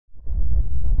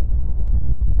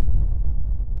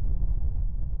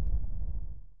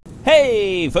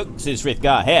Hey folks, it's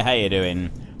Frithgar here, how you doing?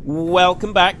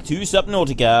 Welcome back to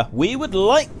Subnautica. We would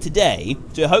like today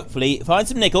to hopefully find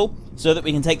some nickel so that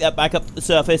we can take that back up to the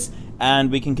surface and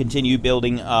we can continue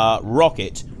building our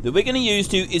rocket that we're going to use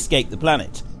to escape the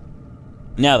planet.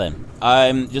 Now then,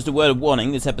 just a word of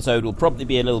warning, this episode will probably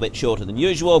be a little bit shorter than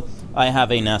usual. I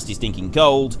have a nasty stinking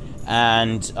cold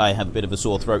and I have a bit of a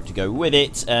sore throat to go with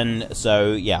it, and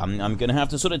so yeah, I'm going to have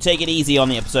to sort of take it easy on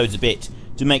the episodes a bit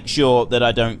to make sure that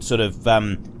I don't sort of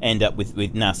end up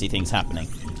with nasty things happening.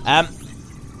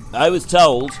 I was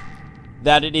told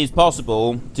that it is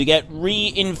possible to get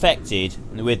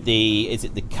reinfected with the, is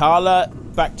it the Kala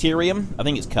bacterium? I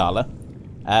think it's Kala.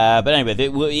 But anyway,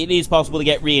 it is possible to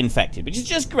get reinfected, which is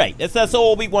just great. That's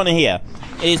all we want to hear.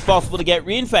 It is possible to get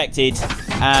reinfected,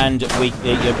 and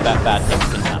bad things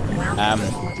can happen.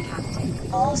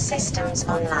 All systems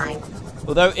online.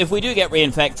 Although, if we do get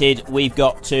reinfected, we've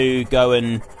got to go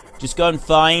and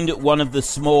find one of the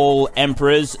small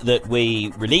emperors that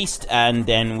we released, and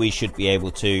then we should be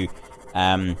able to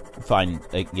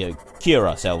cure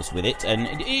ourselves with it,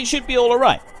 and it should be all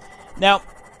alright. Now,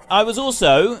 I was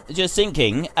also just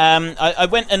thinking, I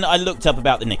went and I looked up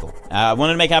about the nickel. I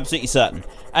wanted to make absolutely certain.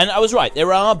 And I was right,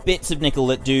 there are bits of nickel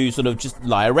that do sort of just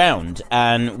lie around,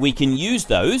 and we can use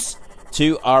those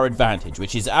to our advantage,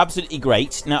 which is absolutely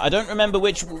great. Now, I don't remember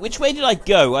which way did I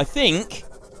go. I think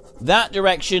that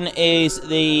direction is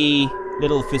the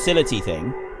little facility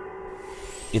thing.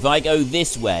 If I go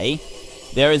this way,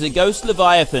 there is a ghost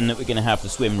leviathan that we're going to have to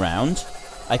swim round.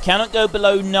 I cannot go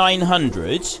below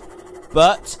 900,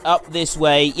 but up this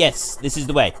way, yes, this is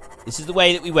the way. This is the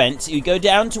way that we went. You go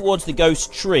down towards the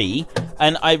ghost tree,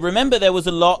 and I remember there was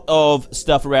a lot of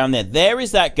stuff around there. There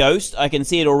is that ghost. I can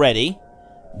see it already.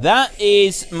 That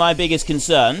is my biggest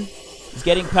concern, is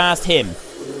getting past him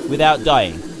without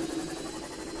dying.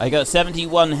 I got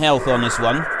 71 health on this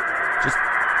one.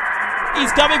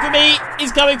 He's coming for me!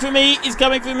 He's coming for me! He's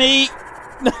coming for me!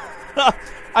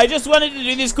 I just wanted to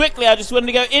do this quickly. I just wanted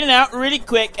to go in and out really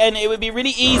quick, and it would be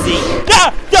really easy.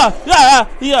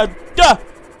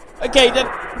 Okay,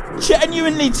 that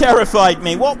genuinely terrified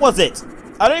me. What was it?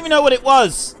 I don't even know what it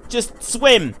was. Just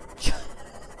swim.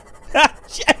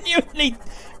 Genuinely,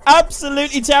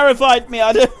 absolutely terrified me.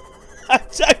 I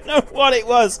don't know what it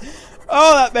was.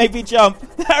 Oh, that made me jump.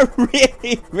 That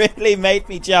really made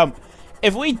me jump.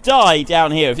 If we die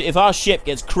down here, if our ship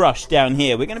gets crushed down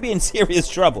here, we're going to be in serious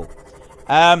trouble.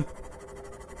 Oh,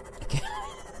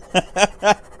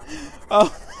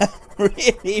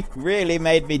 that really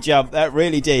made me jump. That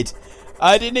really did.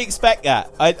 I didn't expect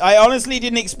that. I honestly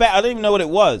didn't expect. I don't even know what it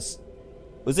was.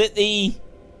 Was it the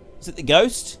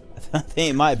ghost? I think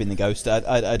it might have been the ghost.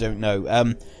 I don't know.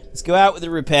 Let's go out with the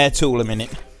repair tool a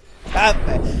minute.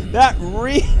 That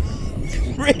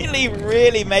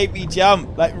really made me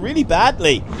jump, like really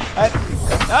badly.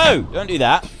 No, don't do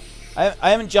that. I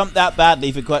haven't jumped that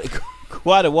badly for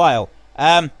quite a while.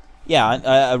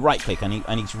 Yeah, right click. I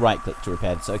need to right click to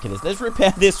repair this. Okay, let's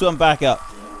repair this one back up.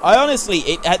 I honestly,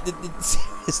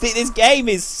 this game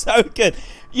is so good.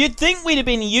 You'd think we'd have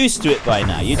been used to it by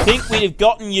now. You'd think we'd have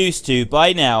gotten used to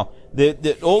by now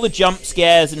all the jump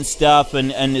scares and stuff,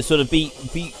 and sort of be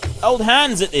old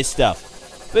hands at this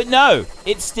stuff. But no,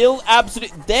 it's still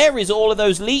absolute. There is all of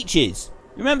those leeches.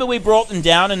 Remember we brought them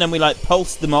down and then we like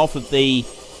pulsed them off of the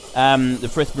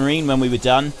Frith Marine when we were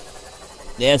done.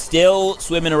 They're still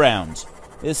swimming around.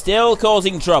 They're still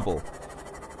causing trouble.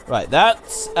 Right,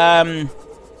 that's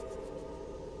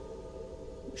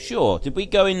sure. Did we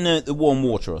go in the warm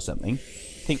water or something? I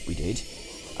think we did.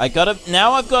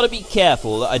 Now I've got to be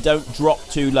careful that I don't drop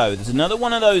too low. There's another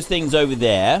one of those things over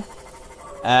there.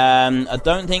 I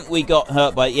don't think we got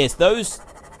hurt by... Yes, those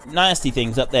nasty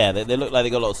things up there. They look like they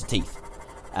got lots of teeth.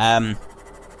 But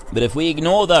if we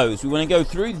ignore those, we want to go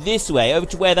through this way over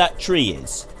to where that tree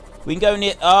is. We can go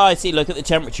near... Oh, I see. Look at the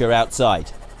temperature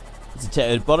outside. It's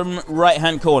the bottom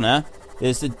right-hand corner.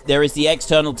 There is the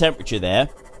external temperature there.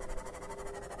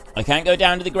 I can't go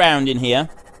down to the ground in here.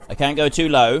 I can't go too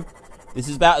low. This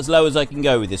is about as low as I can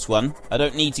go with this one. I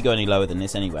don't need to go any lower than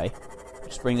this anyway.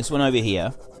 Just bring this one over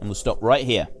here, and we'll stop right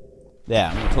here. There,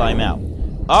 I'm going to climb out.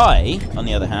 On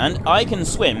the other hand, I can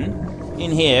swim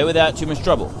in here without too much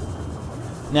trouble.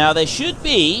 Now, there should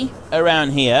be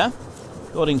around here,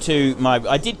 according to my...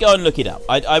 I did go and look it up.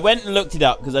 I went and looked it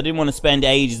up because I didn't want to spend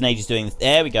ages and ages doing this.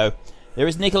 There we go. There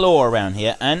is nickel ore around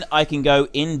here, and I can go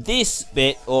in this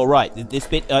bit. All right, this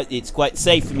bit, it's quite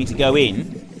safe for me to go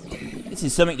in. This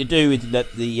is something to do with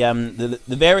the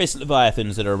various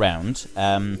leviathans that are around.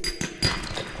 Can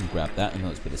grab that, and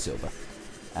that's a bit of silver.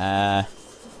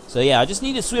 So yeah, I just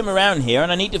need to swim around here,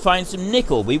 and I need to find some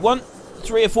nickel. We want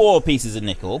 3 or 4 pieces of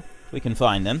nickel. We can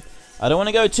find them. I don't want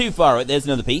to go too far. There's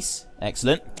another piece.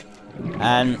 Excellent.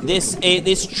 And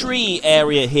this tree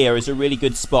area here is a really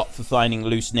good spot for finding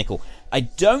loose nickel. I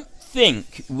don't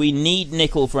think we need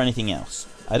nickel for anything else.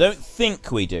 I don't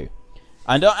think we do.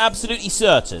 I'm not absolutely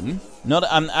certain.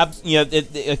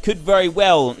 It could very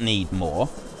well need more,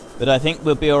 but I think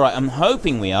we'll be all right. I'm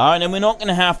hoping we are, and then we're not going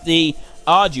to have the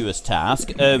arduous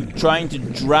task of trying to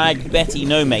drag Betty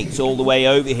No Mates all the way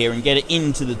over here and get it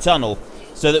into the tunnel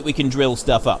so that we can drill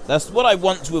stuff up. That's what I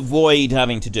want to avoid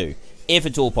having to do, if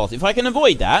at all possible. If I can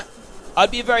avoid that,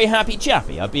 I'd be a very happy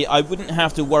chappy. I wouldn't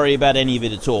have to worry about any of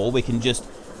it at all. We can just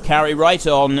carry right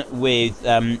on with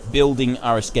building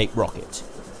our escape rocket.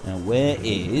 Now, where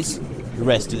is the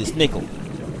rest of this nickel?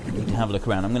 I need to have a look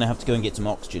around. I'm going to have to go and get some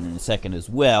oxygen in a second as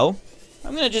well.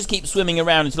 I'm going to just keep swimming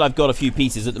around until I've got a few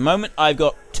pieces. At the moment, I've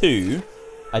got 2.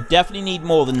 I definitely need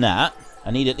more than that.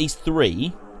 I need at least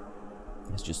 3.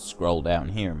 Let's just scroll down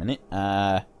here a minute.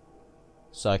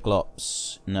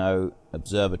 Cyclops, no.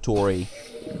 Observatory.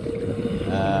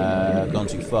 Gone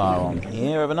too far on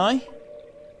here, haven't I?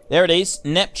 There it is.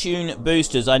 Neptune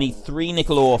boosters. I need 3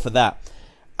 nickel ore for that.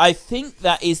 I think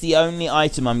that is the only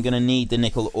item I'm going to need the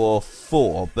nickel ore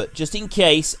for. But just in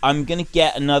case, I'm going to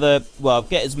get another... Well, I'll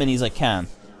get as many as I can.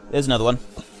 There's another one.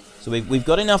 So we've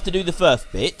got enough to do the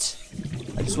first bit.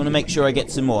 I just want to make sure I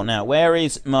get some more. Now, where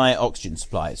is my oxygen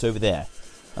supply? It's over there.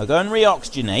 I'll go and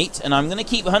re-oxygenate, and I'm going to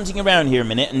keep hunting around here a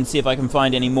minute and see if I can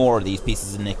find any more of these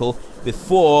pieces of nickel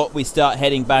before we start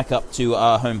heading back up to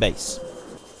our home base.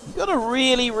 You've got to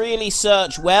really, really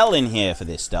search well in here for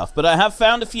this stuff, but I have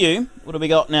found a few. What have we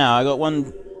got now? I got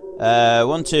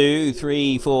 1, 2,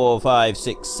 3, 4, 5,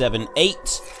 6, 7,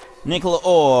 8 nickel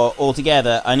ore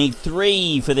altogether. I need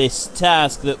 3 for this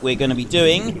task that we're going to be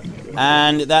doing,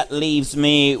 and that leaves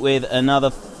me with another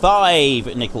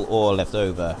 5 nickel ore left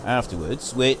over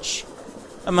afterwards, which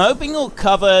I'm hoping will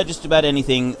cover just about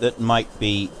anything that might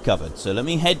be covered. So let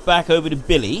me head back over to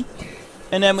Billy,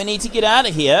 and then we need to get out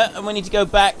of here, and we need to go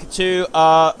back to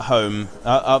our home,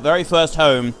 our very first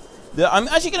home. I'm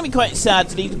actually going to be quite sad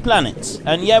to leave the planet,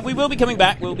 and yeah, we will be coming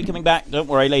back. We'll be coming back. Don't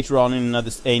worry. Later on in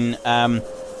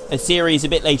a series a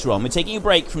bit later on, we're taking a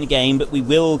break from the game, but we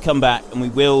will come back and we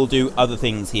will do other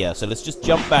things here. So let's just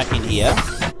jump back in here.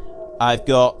 I've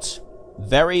got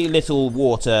very little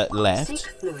water left.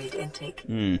 Fluid intake.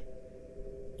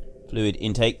 Fluid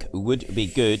intake would be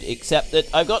good, except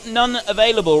that I've got none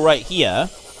available right here,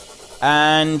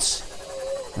 and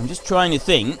I'm just trying to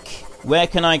think, where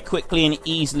can I quickly and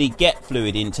easily get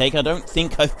fluid intake? I don't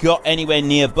think I've got anywhere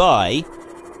nearby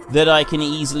that I can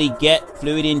easily get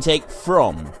fluid intake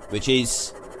from, which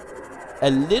is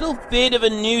a little bit of a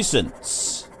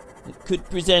nuisance. It could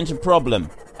present a problem.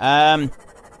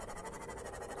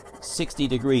 60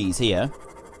 degrees here.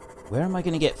 Where am I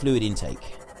going to get fluid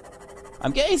intake?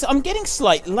 I'm getting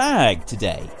slight lag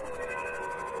today.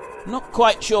 Not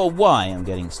quite sure why I'm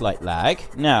getting slight lag.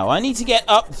 Now, I need to get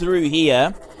up through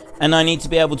here, and I need to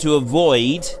be able to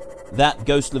avoid that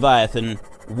Ghost Leviathan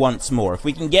once more. If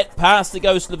we can get past the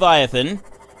Ghost Leviathan,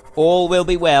 all will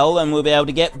be well, and we'll be able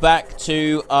to get back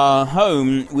to our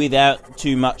home without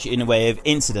too much in the way of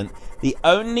incident. The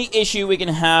only issue we can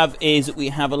have is that we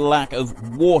have a lack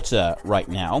of water right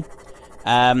now.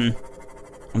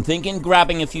 I'm thinking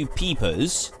grabbing a few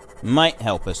peepers might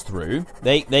help us through.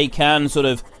 They can sort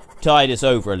of tide us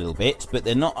over a little bit, but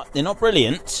they're not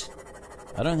brilliant.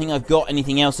 I don't think I've got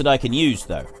anything else that I can use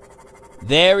though.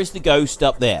 There is the ghost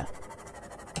up there.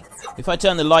 If I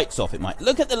turn the lights off, it might.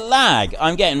 Look at the lag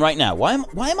I'm getting right now. Why am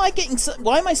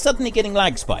I suddenly getting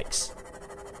lag spikes?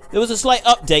 There was a slight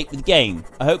update with the game.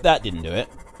 I hope that didn't do it.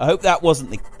 I hope that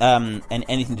wasn't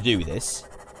anything to do with this.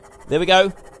 There we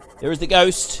go. There is the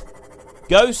ghost.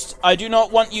 Ghost, I do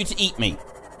not want you to eat me.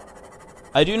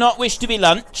 I do not wish to be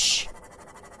lunch.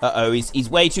 Uh-oh, he's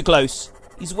way too close.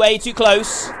 He's way too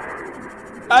close.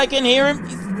 I can hear him.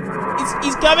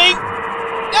 He's coming.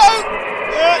 No!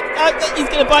 He's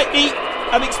going to bite me.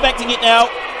 I'm expecting it now.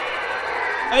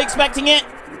 I'm expecting it.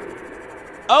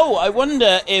 Oh, I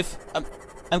wonder if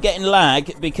I'm getting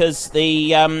lag because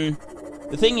the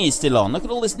thing is still on. Look at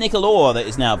all this nickel ore that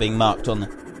is now being marked on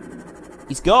the...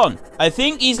 He's gone. I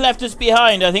think he's left us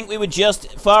behind. I think we were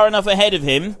just far enough ahead of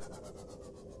him.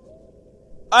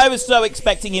 I was so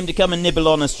expecting him to come and nibble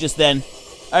on us just then.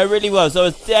 I really was.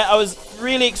 I was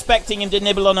really expecting him to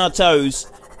nibble on our toes.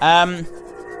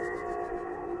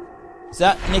 Is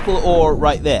that nickel ore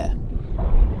right there?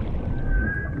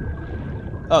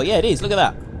 Oh, yeah, it is. Look at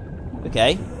that.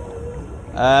 Okay.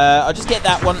 I'll just get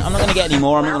that one. I'm not going to get any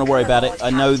more. I'm not going to worry about it. I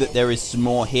know that there is some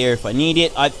more here if I need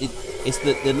it. It's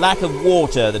the lack of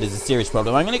water that is a serious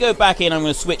problem. I'm going to go back in. I'm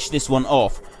going to switch this one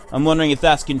off I'm wondering if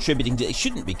that's contributing to... It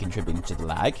shouldn't be contributing to the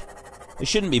lag. It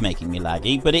shouldn't be making me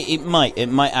laggy, but it might. It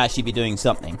might actually be doing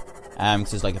something.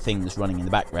 Because there's like a thing that's running in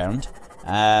the background.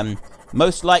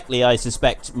 Most likely, I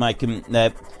suspect my...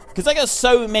 Because I got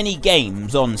so many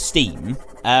games on Steam,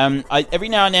 every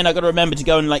now and then I've got to remember to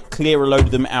go and like clear a load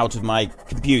of them out of my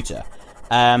computer.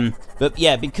 But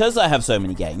yeah, because I have so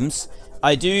many games,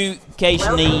 I do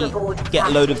occasionally get a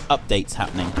load of updates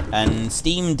happening. And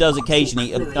Steam does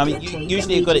occasionally... I mean,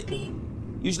 usually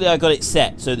I got it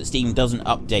set so that Steam doesn't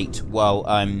update while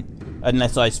I'm...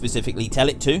 unless I specifically tell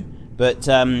it to. But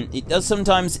it does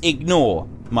sometimes ignore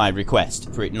my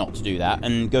request for it not to do that,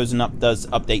 and goes and does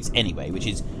updates anyway, which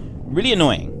is really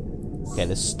annoying. Okay,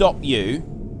 let's stop you,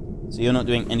 so you're not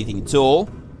doing anything at all.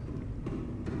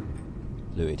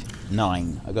 Fluid.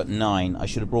 9. I got 9. I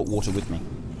should have brought water with me.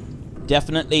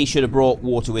 Definitely should have brought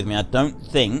water with me. I don't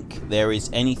think there is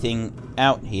anything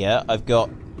out here. I got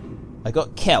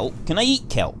kelp. Can I eat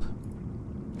kelp?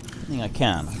 I think I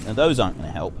can. Now, those aren't going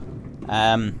to help.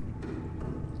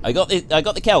 I got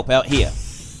the kelp out here.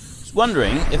 Just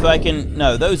wondering if I can...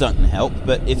 No, those aren't going to help.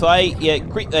 But if I... Yeah,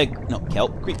 not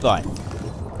kelp. Creep vine.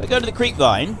 If I go to the creep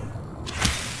vine...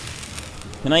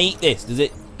 Can I eat this? Does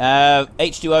it...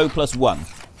 H2O plus 1.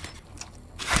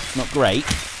 Not great.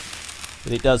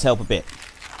 But it does help a bit.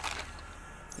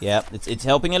 Yeah, it's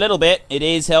helping a little bit. It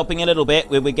is helping a little bit.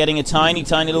 We're getting a tiny,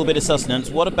 tiny little bit of sustenance.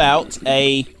 What about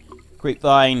a creep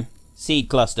vine seed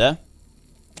cluster?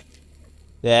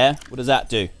 There. What does that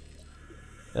do?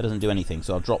 That doesn't do anything,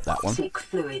 so I'll drop that one. Seek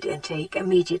fluid intake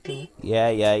immediately. Yeah.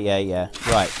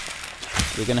 Right.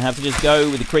 We're going to have to just go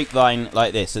with the creep vine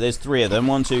like this. So there's 3 of them.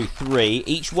 1, 2, 3.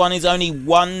 Each one is only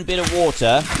 1 bit of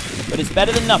water, but it's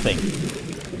better than nothing.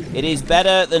 It is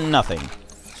better than nothing.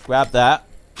 Let's grab that.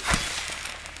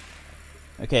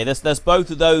 Okay, that's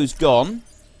both of those gone.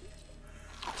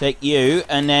 Take you,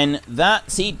 and then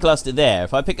that seed cluster there.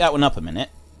 If I pick that one up a minute,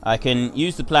 I can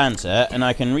use the planter, and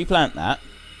I can replant that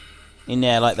in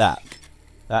there like that.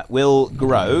 That will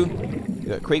grow. We've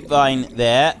got a creep vine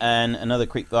there, and another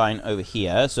creep vine over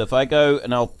here. So if I go,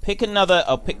 and I'll pick 2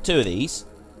 of these,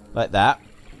 like that.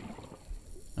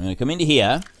 I'm going to come into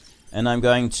here, and I'm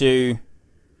going to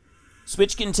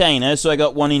switch container, so I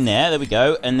got 1 in there. There we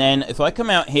go. And then if I come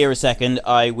out here a second,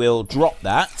 I will drop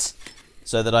that,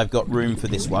 so that I've got room for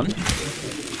this one. 2,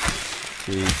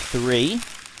 3.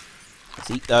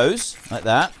 Let's eat those, like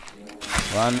that.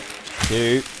 1,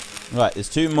 2. Right, there's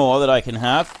 2 more that I can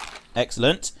have.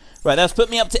 Excellent. Right, that's put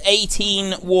me up to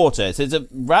 18 water. So it's a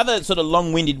rather sort of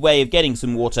long-winded way of getting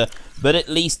some water, but at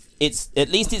least it's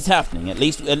happening. At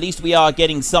least we are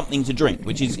getting something to drink,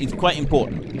 which is quite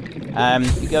important.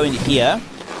 We go into here,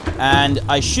 and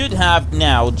I should have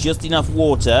now just enough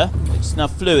water, just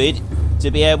enough fluid,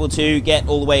 to be able to get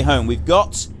all the way home. We've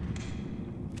got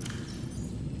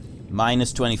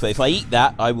minus 24. If I eat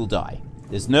that, I will die.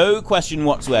 There's no question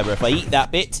whatsoever. If I eat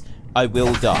that bit, I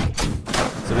will die.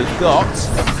 So we've got,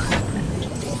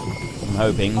 I'm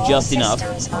hoping, just enough.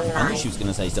 I knew she was going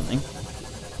to say something.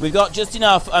 We've got just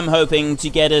enough, I'm hoping, to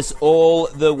get us all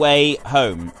the way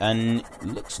home. And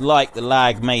looks like the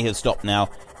lag may have stopped now.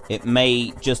 It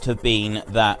may just have been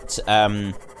that,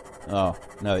 oh,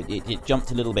 no, it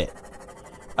jumped a little bit.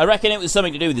 I reckon it was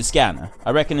something to do with the scanner.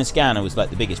 I reckon the scanner was like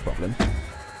the biggest problem.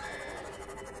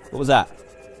 What was that?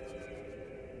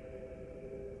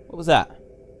 What was that?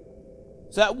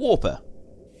 Was that a warper?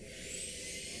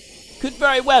 Could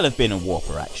very well have been a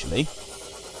warper, actually.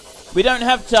 We don't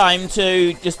have time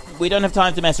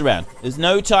to mess around. There's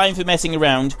no time for messing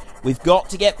around. We've got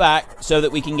to get back so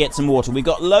that we can get some water. We've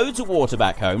got loads of water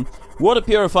back home. Water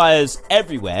purifiers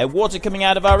everywhere. Water coming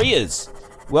out of our ears.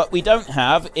 What we don't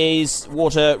have is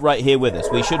water right here with us.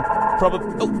 We should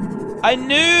probably... Oh, I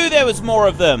knew there was more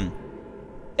of them.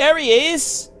 There he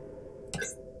is.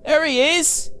 There he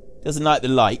is. Doesn't like the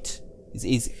light.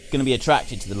 He's going to be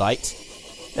attracted to the light.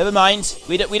 Never mind.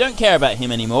 We don't care about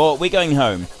him anymore. We're going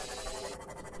home.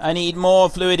 I need more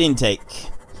fluid intake.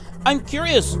 I'm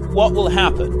curious what will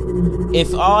happen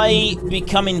if I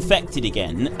become infected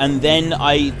again and then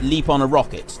I leap on a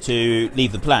rocket to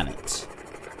leave the planet.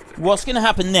 What's going to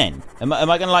happen then? Am I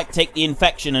going to like take the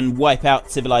infection and wipe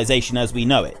out civilization as we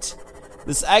know it?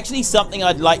 There's actually something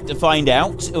I'd like to find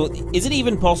out. Is it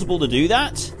even possible to do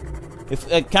that?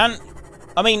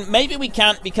 I mean, maybe we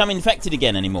can't become infected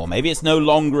again anymore. Maybe it's no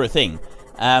longer a thing.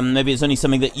 Maybe it's only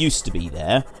something that used to be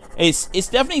there. It's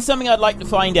definitely something I'd like to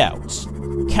find out.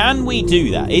 Can we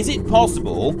do that? Is it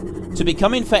possible to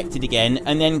become infected again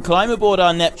and then climb aboard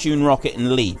our Neptune rocket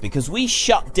and leave? Because we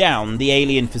shut down the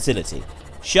alien facility.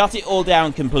 Shut it all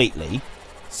down completely.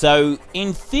 So,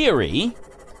 in theory,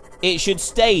 it should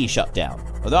stay shut down.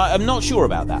 Although I'm not sure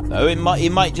about that, though. It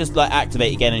might just, like,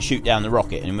 activate again and shoot down the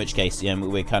rocket, in which case, you know,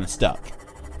 we're kind of stuck.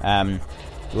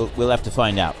 We'll have to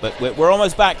find out. But we're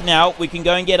almost back now. We can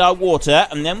go and get our water,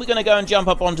 and then we're going to go and jump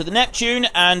up onto the Neptune,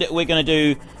 and we're going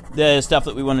to do the stuff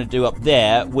that we want to do up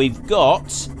there. We've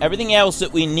got everything else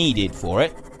that we needed for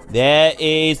it. There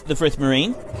is the Frith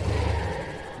Marine.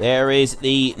 There is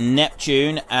the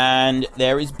Neptune, and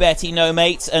there is Betty, no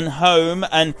mates, and home,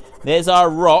 and there's our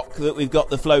rock that we've got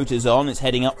the floaters on. It's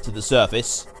heading up to the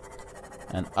surface.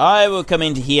 And I will come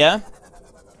into here.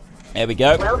 There we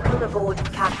go. Welcome aboard,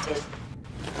 Captain.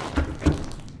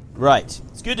 Right.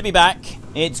 It's good to be back.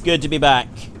 It's good to be back.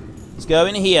 Let's go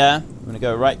in here. We're going to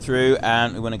go right through,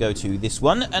 and we want to go to this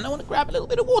one. And I want to grab a little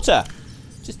bit of water.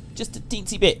 Just a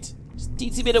teensy bit. Just a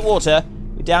teensy bit of water.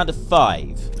 We're down to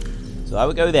 5. So I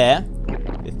will go there.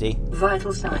 50.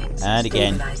 Vital signs. And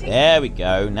again. There we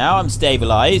go. Now I'm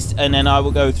stabilized. And then I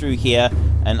will go through here.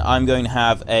 And I'm going to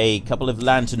have a couple of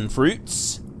lantern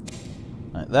fruits.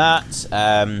 Like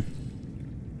that.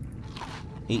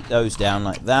 Eat those down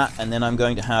like that. And then I'm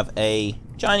going to have a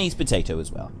Chinese potato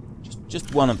as well.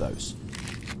 Just one of those.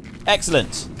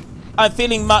 Excellent. I'm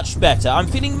feeling much better. I'm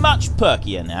feeling much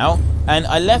perkier now. And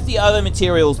I left the other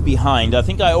materials behind. I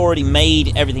think I already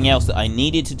made everything else that I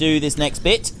needed to do this next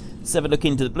bit. Let's have a look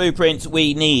into the blueprints.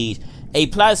 We need a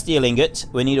plasteel ingot.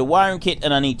 We need a wiring kit.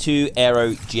 And I need 2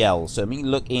 aero gels. So let me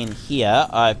look in here.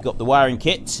 I've got the wiring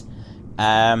kit.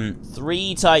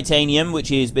 3 titanium,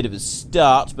 which is a bit of a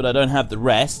start. But I don't have the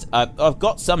rest. I've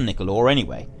got some nickel ore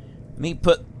anyway. Let me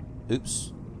put...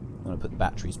 Oops. I'm going to put the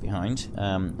batteries behind.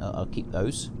 I'll keep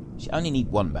those. I only need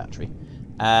 1 battery.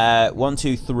 1,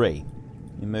 2, 3.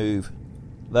 You move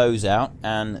those out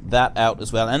and that out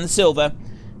as well, and the silver.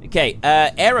 Okay,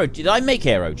 did I make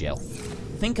aerogel?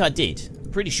 I think I did.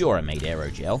 I'm pretty sure I made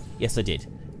aerogel. Yes, I did.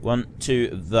 1, 2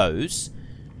 of those.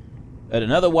 And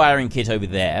another wiring kit over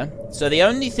there. So the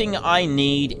only thing I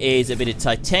need is a bit of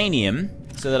titanium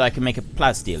so that I can make a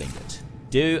plasteel ingot.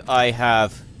 Do I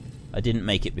have... I didn't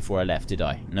make it before I left, did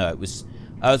I? No, it was...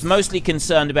 I was mostly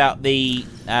concerned about the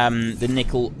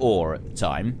nickel ore at the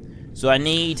time. So I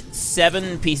need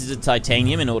 7 pieces of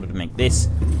titanium in order to make this.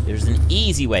 There's an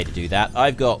easy way to do that.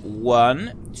 I've got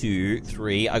 1, 2,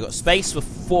 3. I've got space for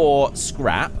 4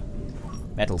 scrap.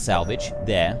 Metal salvage.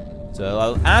 There. So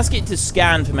I'll ask it to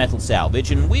scan for metal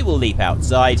salvage, and we will leap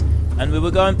outside, and we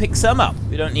will go and pick some up.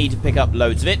 We don't need to pick up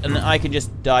loads of it, and I can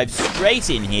just dive straight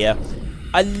in here.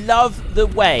 I love the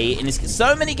way, in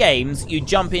so many games, you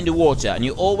jump into water, and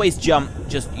you always jump,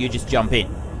 you just jump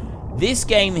in. This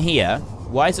game here,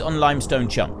 why is it on limestone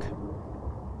chunk?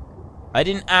 I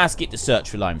didn't ask it to search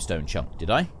for limestone chunk, did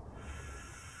I?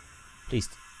 Please.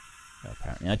 No,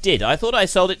 apparently I did. I thought I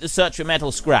sold it to search for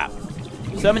metal scrap.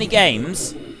 So many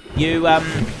games, you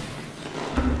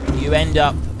end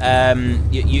up,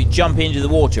 you jump into the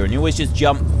water, and you always just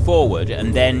jump forward,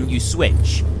 and then you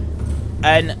switch.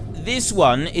 And this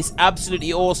one is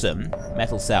absolutely awesome.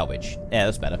 Metal salvage. Yeah,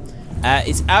 that's better.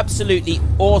 It's absolutely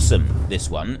awesome, this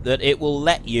one, that it will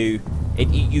let you...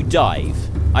 you dive.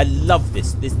 I love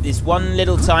this. This one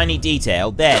little tiny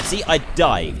detail. There, see, I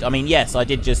dived. I mean, yes, I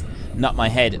did just nut my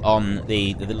head on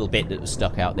the little bit that was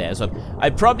stuck out there. So I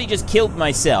probably just killed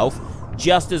myself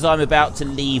just as I'm about to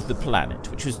leave the planet,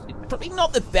 which was probably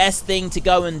not the best thing to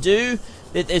go and do.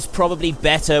 There's probably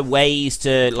better ways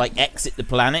to, like, exit the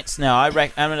planet. Now, I'm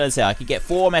going to say I could get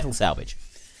 4 metal salvage.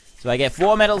 So I get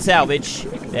 4 metal salvage,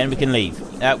 then we can leave.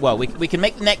 Well, we can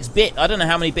make the next bit. I don't know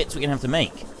how many bits we're going to have to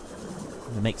make.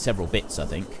 We'll make several bits, I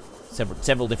think.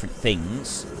 Several different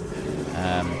things.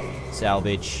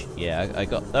 Salvage. Yeah, I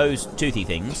got those toothy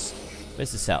things.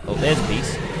 Where's the salvage? Oh, there's a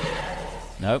piece.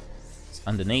 Nope. It's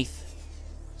underneath.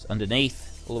 It's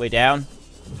underneath. All the way down.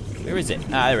 Where is it?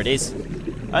 Ah, there it is.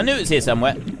 I knew it was here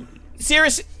somewhere.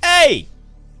 Seriously? Hey!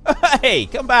 Hey,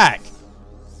 come back!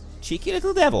 Cheeky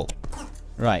little devil.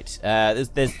 Right, there's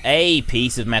a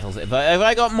piece of metal. Have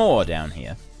I got more down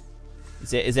here?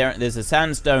 There's a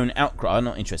sandstone outcry. I'm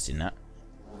not interested in that.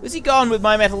 Where's he gone with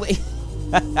my metal? He's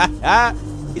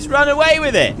run away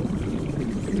with it.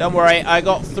 Don't worry, I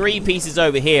got 3 pieces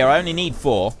over here. I only need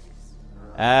 4.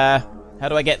 How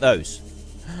do I get those?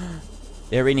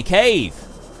 They're in a cave.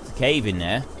 There's a cave in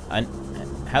there. And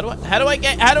how do I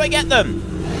get them?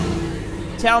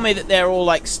 Tell me that they're all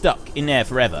like stuck in there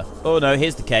forever. Oh no,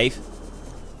 here's the cave.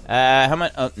 How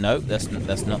much? Oh no, that's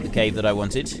not the cave that I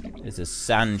wanted. There's a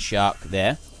sand shark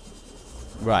there.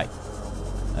 Right.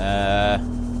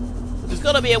 There's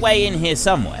got to be a way in here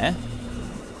somewhere.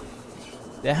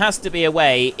 There has to be a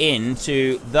way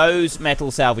into those metal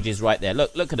salvages right there.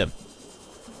 Look at them.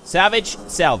 Salvage,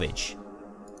 salvage.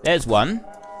 There's one.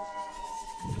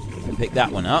 pick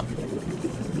that one up.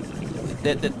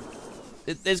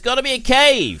 There's got to be a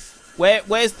cave.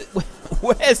 Where's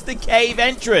the cave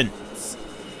entrance?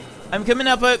 I'm coming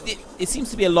up. It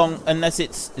seems to be a long, unless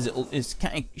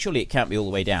surely it can't be all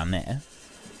the way down there.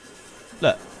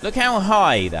 Look how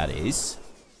high that is.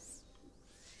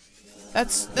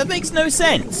 That makes no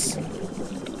sense.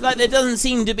 Like there doesn't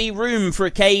seem to be room for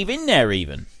a cave in there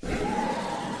even.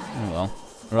 Oh well.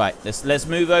 Right, let's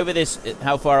move over this.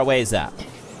 How far away is that?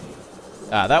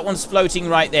 That one's floating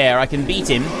right there. I can beat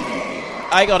him.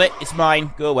 I got it. It's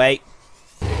mine. Go away.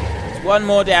 There's one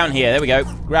more down here. There we go.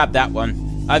 Grab that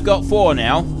one. I've got 4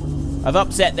 now. I've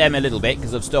upset them a little bit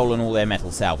because I've stolen all their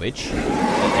metal salvage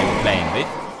that they were playing with.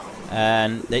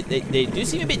 And they do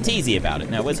seem a bit teasy about it.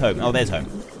 Now, where's home? Oh, there's home.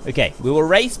 Okay, we will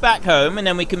race back home, and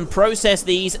then we can process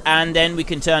these, and then we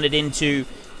can turn it into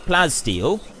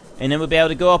plasteel. And then we'll be able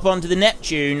to go up onto the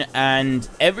Neptune, and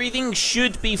everything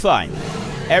should be fine.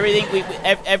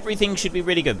 Everything should be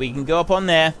really good. We can go up on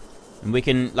there, and we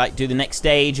can, like, do the next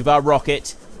stage of our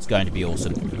rocket. It's going to be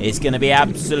awesome. It's going to be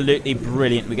absolutely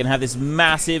brilliant. We're going to have this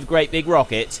massive, great big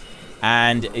rocket,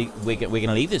 and we're going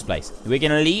to leave this place. We're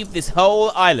going to leave this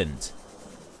whole island.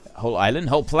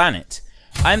 Whole planet.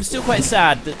 I'm still quite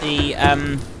sad that the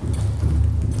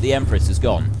Empress is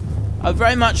gone. I'd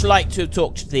very much like to have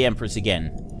talked to the Empress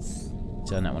again.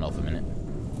 Turn that one off a minute.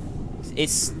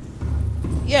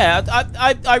 Yeah,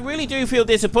 I really do feel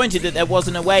disappointed that there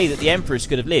wasn't a way that the Empress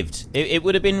could have lived. It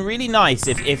would have been really nice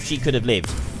if she could have lived.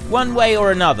 One way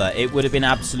or another, it would have been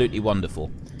absolutely wonderful.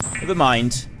 Never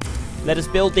mind. Let us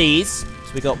build these.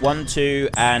 So we got 1, 2,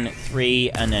 and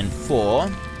 3, and then 4.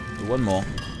 One more.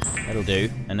 That'll do.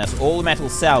 And that's all the metal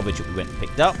salvage that we went and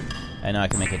picked up. And now I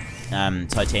can make a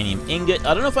titanium ingot.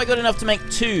 I don't know if I got enough to make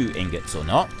 2 ingots or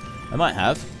not. I might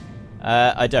have.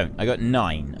 I don't. I got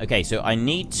 9. Okay, so I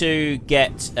need to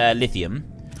get lithium.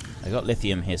 I got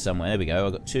lithium here somewhere. There we go. I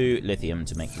got 2 lithium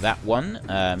to make that one.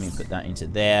 Let me put that into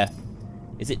there.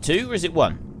 Is it 2 or is it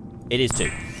 1? It is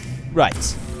 2.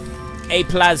 Right. A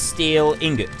plasteel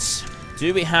ingot.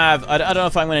 Do we have... I don't know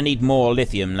if I'm going to need more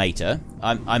lithium later.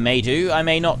 I may do. I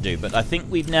may not do. But I think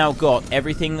we've now got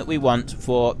everything that we want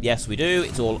for... Yes, we do.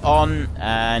 It's all on.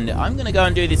 And I'm going to go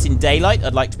and do this in daylight.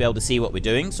 I'd like to be able to see what we're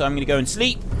doing. So I'm going to go and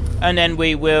sleep. And then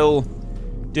we will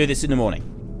do this in the morning.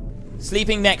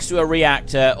 Sleeping next to a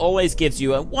reactor always gives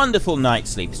you a wonderful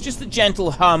night's sleep. It's just a gentle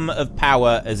hum of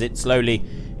power as it slowly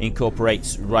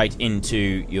incorporates right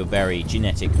into your very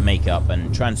genetic makeup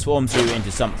and transforms you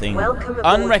into something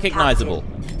unrecognizable.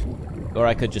 Or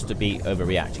I could just be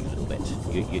overreacting a little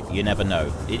bit. You never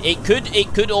know. It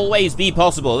could always be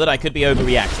possible that I could be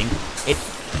overreacting.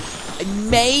 I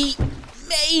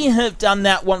may have done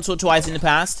that once or twice in the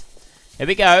past. Here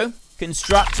we go.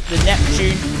 Construct the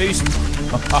Neptune boost.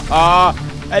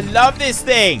 I love this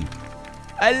thing.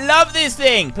 I love this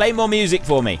thing. Play more music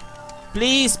for me.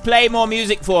 Please play more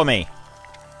music for me.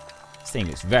 This thing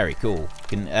looks very cool.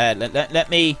 Can let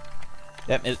me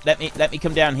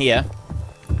come down here.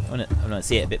 I want to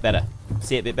see it a bit better.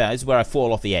 See it a bit better. This is where I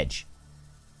fall off the edge.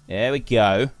 There we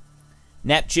go.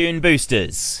 Neptune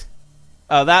boosters.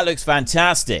 Oh, that looks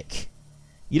fantastic.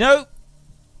 You know,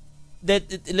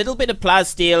 the little bit of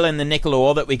plasteel and the nickel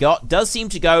ore that we got does seem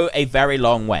to go a very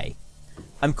long way.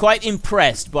 I'm quite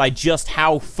impressed by just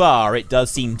how far it does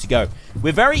seem to go.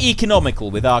 We're very economical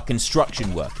with our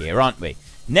construction work here, aren't we?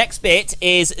 Next bit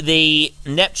is the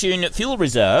Neptune fuel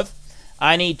reserve.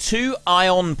 I need 2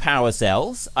 ion power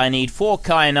cells. I need 4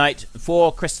 kyanite,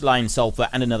 4 crystalline sulfur,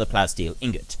 and another plasteel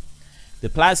ingot. The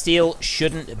plasteel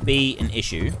shouldn't be an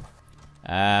issue.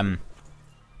 Go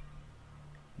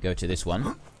to this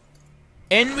one.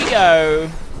 In we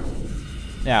go.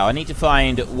 Now, I need to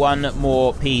find 1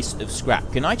 more piece of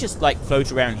scrap. Can I just, like,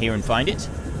 float around here and find it?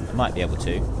 I might be able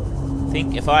to. I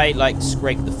think if I, like,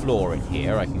 scrape the floor in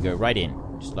here, I can go right in.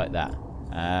 Just like that.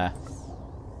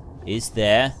 Is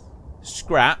there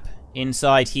scrap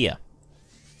inside here?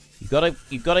 You've got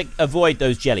to avoid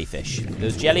those jellyfish.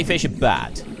 Those jellyfish are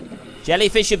bad.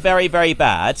 Jellyfish are very, very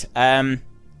bad.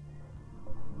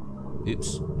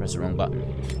 Oops, press the wrong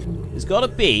button. There's got to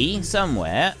be,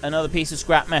 somewhere, another piece of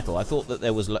scrap metal. I thought that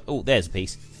there was... Oh, there's a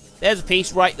piece. There's a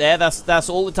piece right there. That's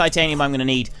all the titanium I'm going to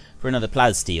need for another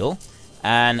plasteel.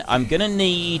 And I'm going to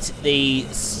need the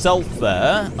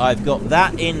sulfur. I've got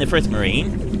that in the frith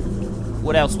marine.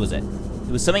 What else was it?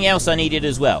 There was something else I needed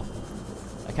as well.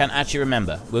 I can't actually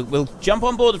remember. We'll jump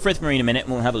on board the frith marine in a minute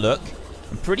and we'll have a look.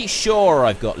 I'm pretty sure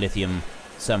I've got lithium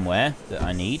somewhere that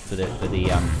I need for the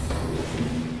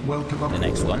Welcome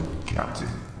next one. Captain.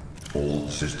 All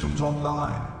systems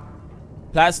online.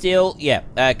 Plasteel, yeah.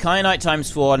 Kyanite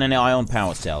times 4 and an ion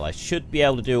power cell. I should be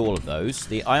able to do all of those.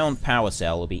 The ion power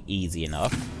cell will be easy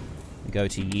enough. We go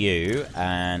to you,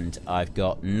 and I've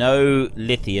got no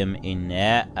lithium in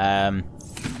there. I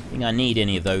think I need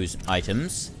any of those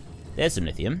items. There's some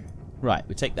lithium. Right,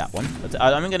 we'll take that one.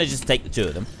 I'm going to just take the 2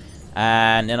 of them.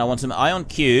 And then I want some ion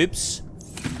cubes.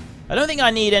 I don't think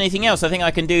I need anything else. I think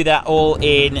I can do that all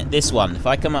in this one. If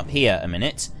I come up here a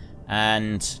minute,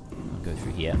 and I'll go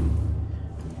through here.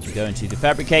 We go into the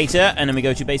fabricator, and then we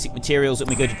go to basic materials, and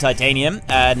we go to titanium,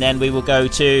 and then we will go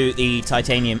to the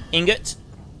titanium ingot.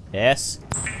 Yes.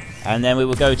 And then we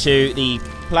will go to the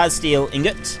plasteel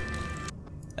ingot.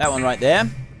 That one right there.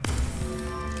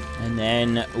 And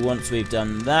then once we've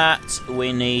done that,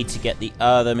 we need to get the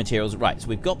other materials. Right, so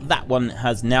we've got that one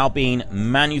has now been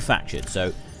manufactured.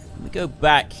 So we go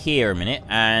back here a minute,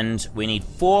 and we need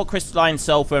 4 crystalline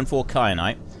sulfur and 4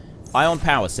 kyanite. Ion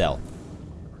power cell.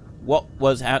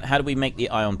 How do we make the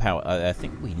ion power? I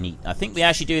think we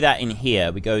actually do that in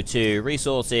here. We go to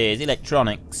resources,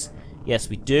 electronics. Yes,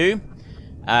 we do.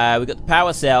 We've got the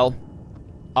power cell.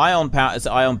 Ion power is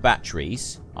ion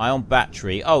batteries. Ion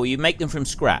battery. Oh, you make them from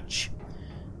scratch.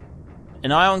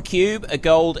 An ion cube, a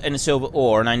gold, and a silver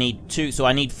ore, and I need 2, so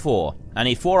I need 4. I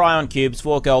need 4 ion cubes,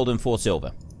 4 gold, and 4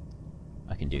 silver.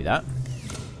 I can do that.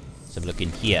 Let's have a look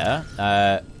in here.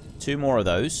 2 more of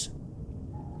those.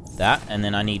 That, and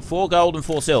then I need 4 gold and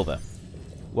 4 silver.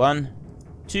 1,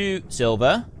 2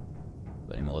 silver.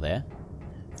 Got any more there?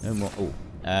 No more. Oh,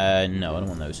 no, I don't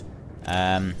want those.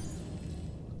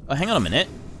 Oh, hang on a minute.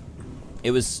 It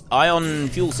was ion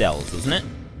fuel cells, wasn't it?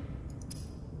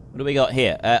 What do we got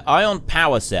here? Ion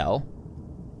power cell.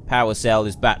 Power cell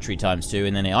is battery times 2,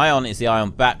 and then the ion is the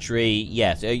ion battery.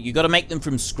 Yes, you got to make them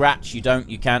from scratch. You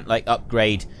can't like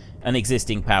upgrade an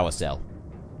existing power cell.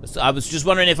 I was just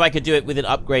wondering if I could do it with it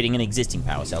upgrading an existing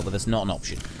power cell, but that's not an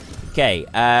option. Okay,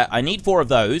 I need 4 of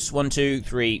those. 1, 2,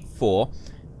 3, 4.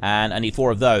 And I need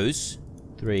 4 of those.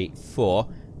 3, 4.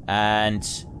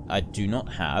 And I do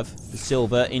not have the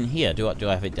silver in here. Do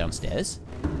I have it downstairs?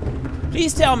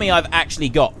 Please tell me I've actually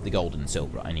got the gold and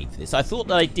silver I need for this. I thought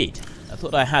that I did. I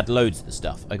thought I had loads of the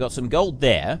stuff. I got some gold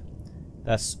there.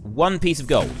 That's 1 piece of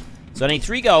gold. So I need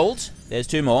 3 gold. There's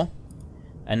 2 more.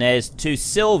 And there's 2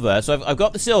 silver. So I've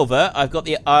got the silver. I've got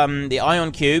the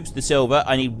ion cubes, the silver.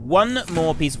 I need 1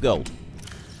 more piece of gold.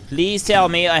 Please tell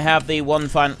me I have the one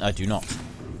final... I do not.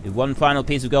 The one final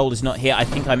piece of gold is not here. I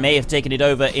think I may have taken it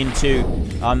over into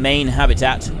our main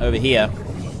habitat over here.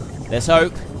 Let's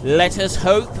hope. Let us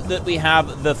hope that we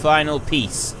have the final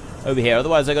piece over here.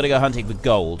 Otherwise, I've got to go hunting for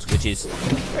gold, which is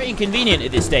very inconvenient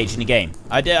at this stage in the game.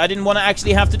 I didn't want to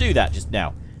actually have to do that just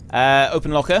now.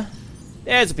 Open locker.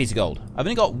 There's a piece of gold. I've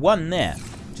only got 1 there.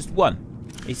 Just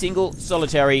 1. A single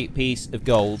solitary piece of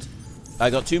gold. I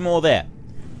got 2 more there.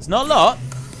 It's not a lot.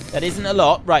 That isn't a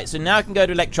lot. Right, so now I can go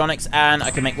to electronics and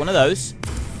I can make 1 of those.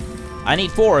 I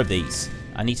need 4 of these.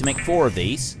 I need to make 4 of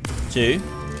these. 2.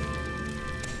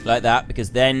 Like that, because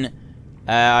then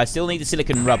I still need the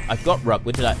silicon rubber. I've got rubber.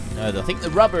 What did I... No, I think the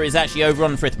rubber is actually over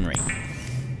on the frith marine.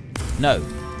 No.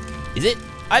 Is it?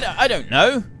 I don't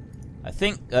know. I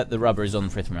think the rubber is on the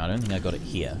frith marine. I don't think I got it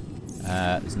here.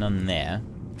 There's none there.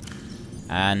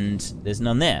 And there's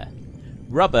none there.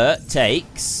 Rubber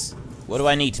takes... What do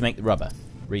I need to make the rubber?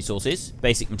 Resources.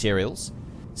 Basic materials.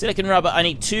 Silicon rubber. I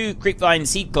need 2 creepvine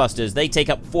seed clusters. They take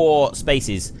up 4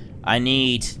 spaces. I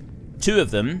need 2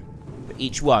 of them for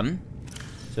each one.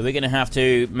 So we're going to have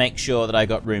to make sure that I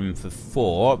got room for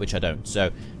 4, which I don't.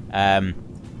 So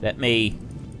let me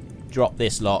drop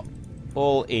this lot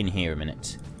all in here a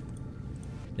minute.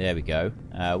 There we go.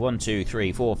 1, 2,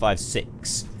 3, 4, 5,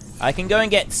 6. I can go and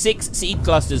get 6 seed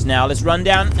clusters now. Let's run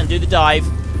down and do the dive.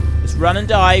 Let's run and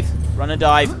dive. Run and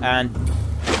dive. And...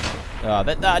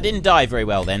 that didn't dive very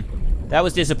well then. That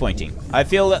was disappointing. I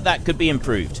feel that could be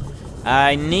improved.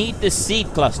 I need the seed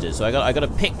clusters. So I got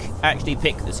to actually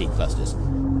pick the seed clusters.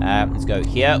 Let's go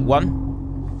here.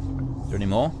 1. Is there any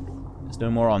more? There's no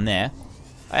more on there.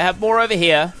 I have more over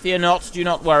here. Fear not. Do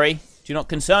not worry. Do not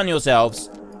concern yourselves.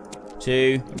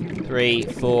 2, 3,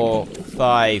 4,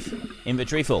 5.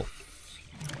 Inventory full.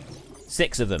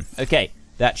 6 of them. Okay,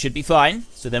 that should be fine.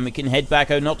 So then we can head back,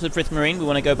 not to the frith marine. We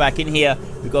want to go back in here.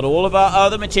 We've got all of our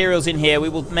other materials in here. We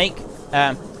will make...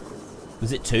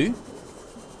 was it 2?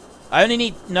 I only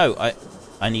need... No,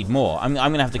 I need more. I'm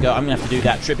going to have to go... I'm going to have to do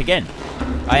that trip again.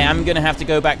 I am going to have to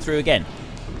go back through again.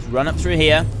 Let's run up through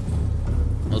here.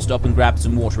 We'll stop and grab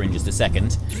some water in just a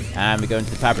second. And we go into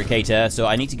the fabricator. So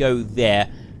I need to go there.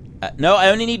 No, I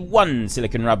only need 1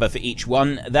 silicon rubber for each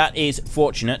one. That is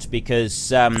fortunate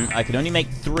because I can only make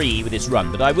 3 with this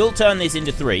run. But I will turn this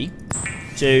into 3.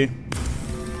 2,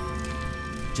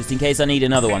 Just in case I need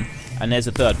another one. And there's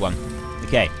a third one.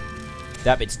 Okay.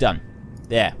 That bit's done.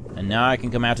 There. And now I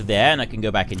can come out of there and I can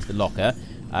go back into the locker.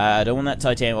 I don't want that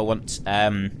titanium. I want,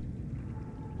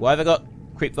 why have I got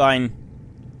creepvine?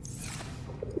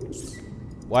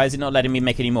 Why is it not letting me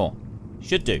make any more?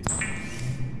 Should do.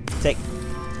 Take.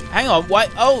 Hang on. Why?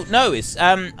 Oh, no. It's,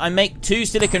 I make 2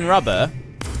 silicon rubber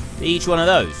for each one of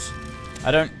those. I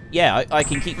don't, yeah, I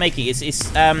can keep making it.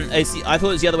 I thought it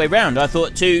was the other way around. I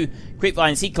thought 2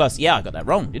 creepvine seed clusters. Yeah, I got that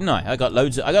wrong, didn't I? I got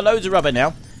loads of rubber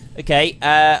now. Okay,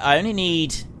 I only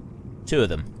need 2 of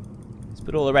them. Let's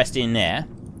put all the rest in there.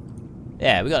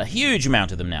 Yeah, we got a huge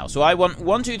amount of them now. So I want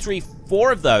 1, 2, 3,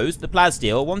 4 of those, the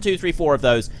plasteel, 1, 2, 3, 4 of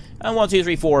those, and 1, 2,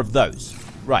 3, 4 of those.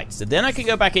 Right, so then I can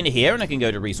go back into here, and I can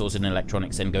go to resources and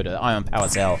electronics and go to the ion power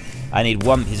cell. I need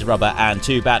 1 piece of rubber and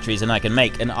 2 batteries, and I can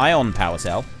make an ion power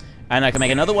cell. And I can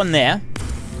make another one there.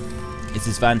 This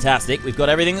is fantastic. We've got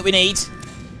everything that we need.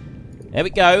 There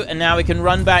we go. And now we can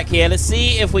run back here. Let's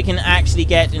see if we can actually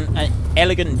get an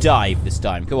elegant dive this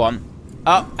time. Go on.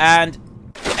 Up and...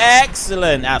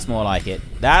 Excellent. That's more like it.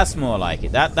 That's more like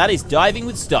it. That is diving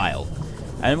with style.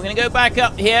 And we're going to go back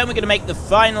up here, and we're going to make the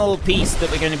final piece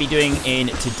that we're going to be doing in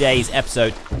today's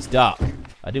episode. It's dark.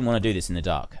 I didn't want to do this in the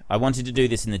dark. I wanted to do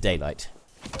this in the daylight.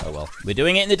 Oh well. We're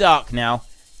doing it in the dark now.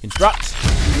 Construct.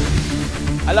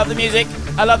 I love the music.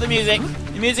 I love the music.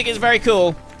 The music is very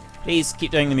cool. Please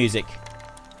keep doing the music.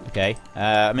 Okay.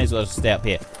 I may as well just stay up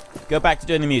here. Go back to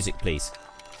doing the music, please.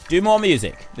 Do more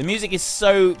music. The music is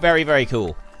so very, very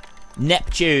cool.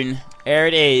 Neptune. There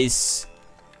it is.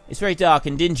 It's very dark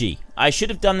and dingy. I should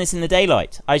have done this in the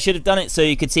daylight. I should have done it so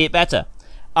you could see it better.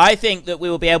 I think that we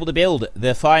will be able to build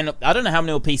the final... I don't know how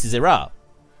many more pieces there are.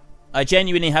 I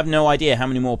genuinely have no idea how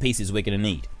many more pieces we're going to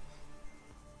need.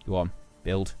 Go on.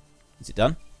 Build. Is it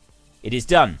done? It is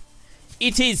done.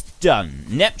 It is done.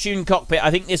 Neptune cockpit.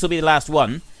 I think this will be the last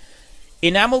one.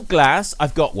 Enamel glass.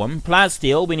 I've got one.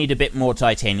 Plasteel. We need a bit more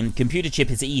titanium. Computer chip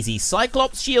is easy.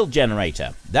 Cyclops shield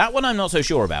generator. That one I'm not so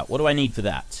sure about. What do I need for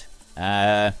that?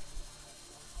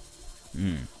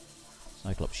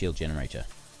 Cyclops shield generator.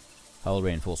 Hull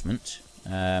reinforcement.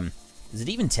 Does it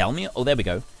even tell me? Oh, there we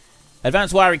go.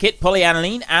 Advanced wiring kit,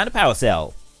 polyaniline, and a power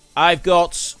cell. I've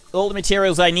got all the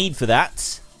materials I need for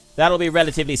that. That'll be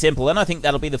relatively simple, and I think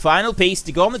that'll be the final piece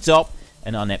to go on the top,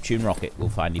 and our Neptune rocket will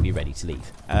finally be ready to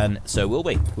leave. And so will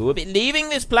we. We will be leaving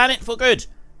this planet for good.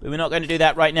 But we're not going to do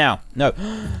that right now. No.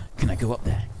 Can I go up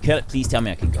there? Please tell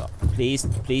me I can go up. Please,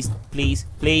 please, please,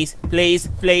 please, please,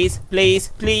 please, please,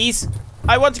 please.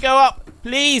 I want to go up.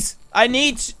 Please. I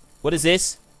need... What is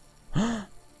this?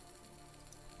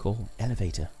 Call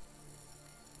elevator.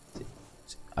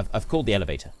 I've called the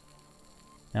elevator.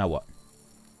 Now what?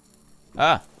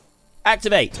 Ah.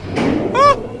 Activate.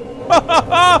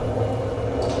 Ah!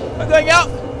 I'm going up.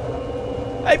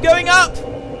 I'm going up.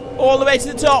 All the way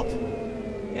to the top.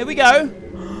 Here we go.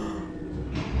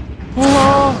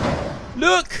 Oh,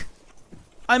 look.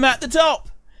 I'm at the top.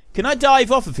 Can I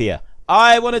dive off of here?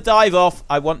 I want to dive off.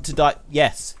 I want to dive.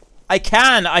 Yes. I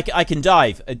can. I can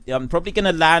dive. I'm probably going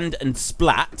to land and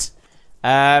splat.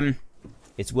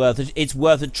 It's worth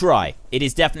a try. It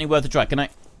is definitely worth a try. Can I...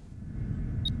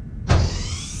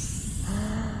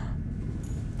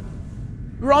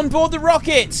 We're on board the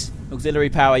rocket!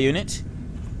 Auxiliary power unit.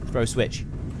 Throw switch.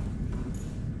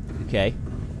 Okay.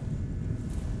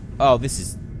 Oh,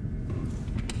 this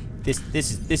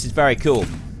is very cool.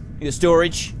 You got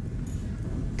storage.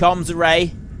 Comms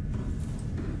array.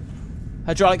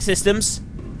 Hydraulic systems.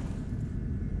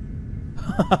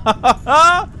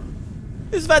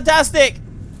 This is fantastic!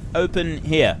 Open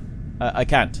here. I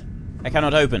can't. I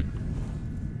cannot open.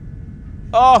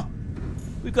 Oh!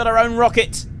 We've got our own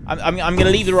rocket. I'm going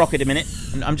to leave the rocket a minute.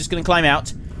 I'm just going to climb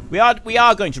out. We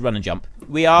are going to run and jump.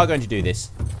 We are going to do this.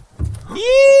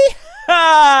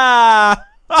 Yee-haw!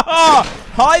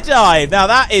 High dive. Now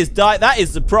that is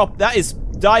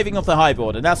diving off the high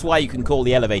board, and that's why you can call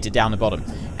the elevator down the bottom.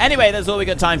 Anyway, that's all we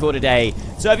got time for today.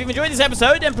 So if you've enjoyed this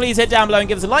episode, then please head down below and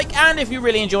give us a like. And if you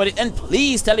really enjoyed it, then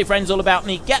please tell your friends all about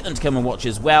me. Get them to come and watch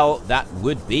as well. That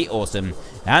would be awesome.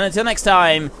 And until next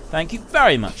time, thank you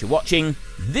very much for watching.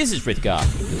 This is Frithgar.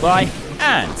 Goodbye,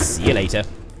 and see you later.